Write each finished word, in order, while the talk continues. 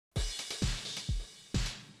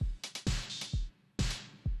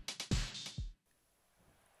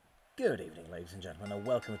Good evening, ladies and gentlemen, and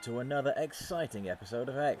welcome to another exciting episode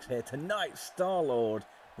of X. Here tonight, Star-Lord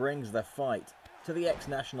brings the fight to the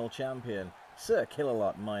ex-national champion, Sir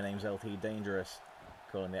Killalot. My name's LT Dangerous,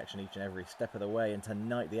 calling the action each and every step of the way, and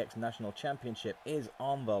tonight the ex-national championship is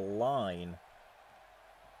on the line.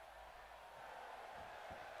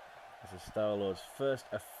 This is Star-Lord's first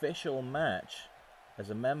official match as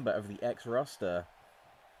a member of the X roster,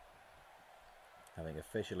 having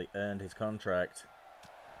officially earned his contract.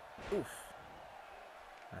 Oof.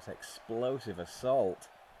 That's explosive assault.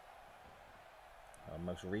 Our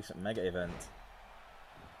most recent mega event.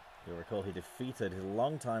 You'll recall he defeated his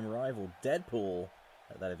longtime rival Deadpool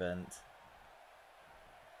at that event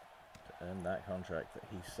to earn that contract that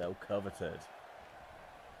he so coveted.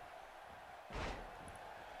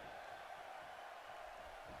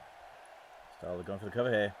 Star-Lord going for the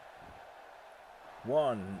cover here.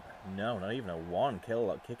 One, no, not even a one.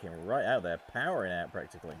 Killalot kicking right out there, powering out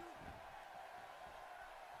practically.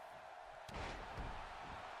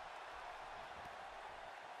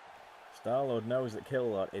 Star-Lord knows that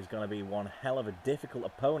Killalot is going to be one hell of a difficult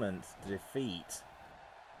opponent to defeat.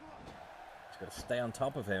 He's got to stay on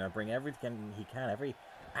top of him and bring everything he can, every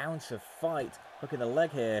ounce of fight. Hook in the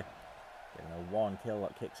leg here. Getting a one,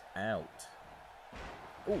 Killalot kicks out.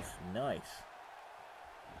 Oof, nice.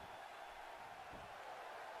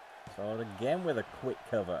 Star-Lord again with a quick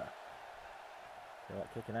cover.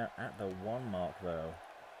 Killalot kicking out at the one mark though.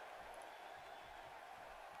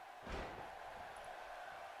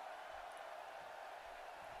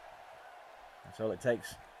 That's all it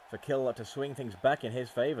takes for Killalot to swing things back in his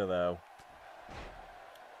favour though.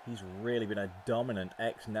 He's really been a dominant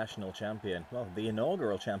ex-national champion. Well, the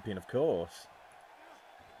inaugural champion of course.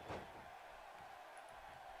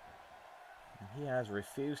 He has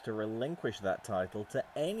refused to relinquish that title to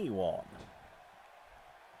anyone.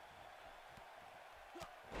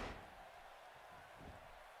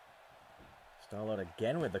 Star-Lord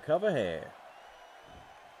again with the cover here.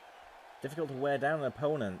 Difficult to wear down an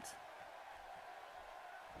opponent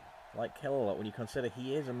like Killalot when you consider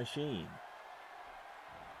he is a machine.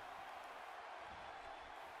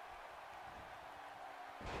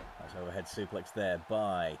 Nice overhead suplex there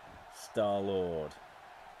by Star-Lord,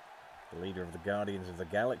 the leader of the Guardians of the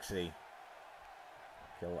Galaxy.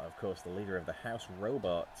 Killalot, of course, the leader of the House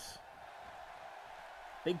Robots.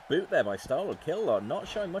 Big boot there by Star-Lord. Killalot not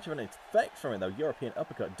showing much of an effect from it, though. European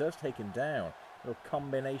uppercut does take him down. Little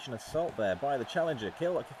combination assault there by the challenger.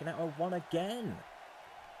 Killalot kicking out a one again.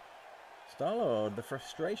 Star-Lord, the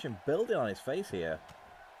frustration building on his face here.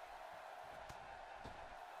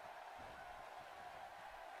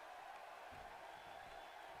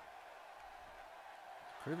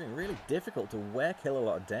 Proving really difficult to wear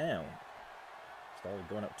Killalot down. Star-Lord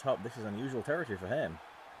going up top. This is unusual territory for him.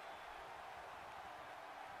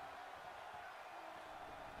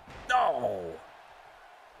 Oh!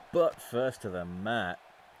 But first to the mat.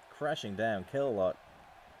 Crashing down. Killalot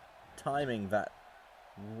timing that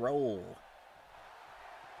roll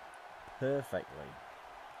perfectly.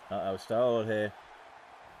 Uh-oh, Star-Lord here.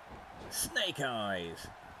 Snake Eyes!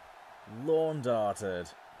 Lawn darted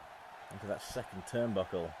into that second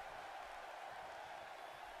turnbuckle.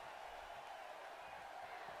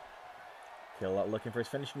 Killalot looking for his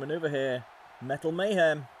finishing maneuver here. Metal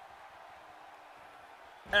Mayhem.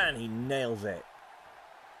 And he nails it.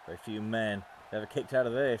 Very few men have ever kicked out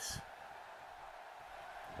of this.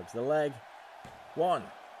 Hooks the leg. 1,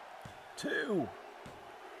 2,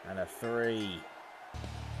 and a 3.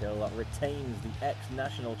 Killalot retains the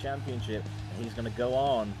X-National Championship, and he's going to go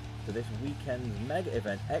on to this weekend's mega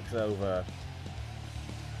event, X-Over.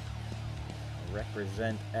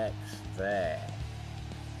 Represent X there.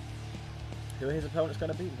 Who his opponent's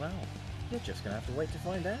going to be? Well, you're just going to have to wait to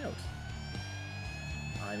find out.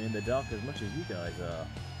 I'm in the dark as much as you guys are.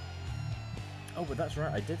 Oh, but that's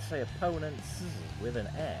right, I did say opponents with an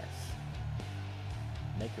S.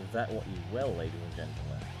 Make of that what you will, ladies and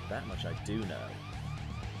gentlemen. That much I do know.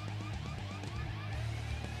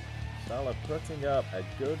 Star-Lord putting up a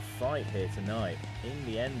good fight here tonight. In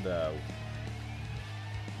the end, though,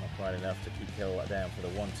 not quite enough to keep Killalot down for the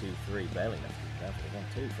 1-2-3. Barely enough to keep him down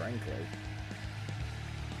for the 1-2, frankly.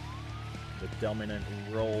 The dominant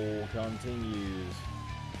roll continues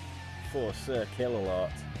for Sir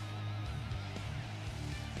Killalot.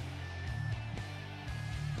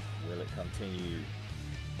 Will it continue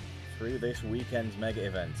through this weekend's mega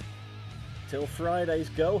event till Friday's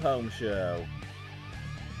go-home show?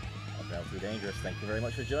 I'm LT Dangerous. Thank you very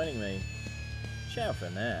much for joining me. Ciao for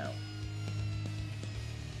now.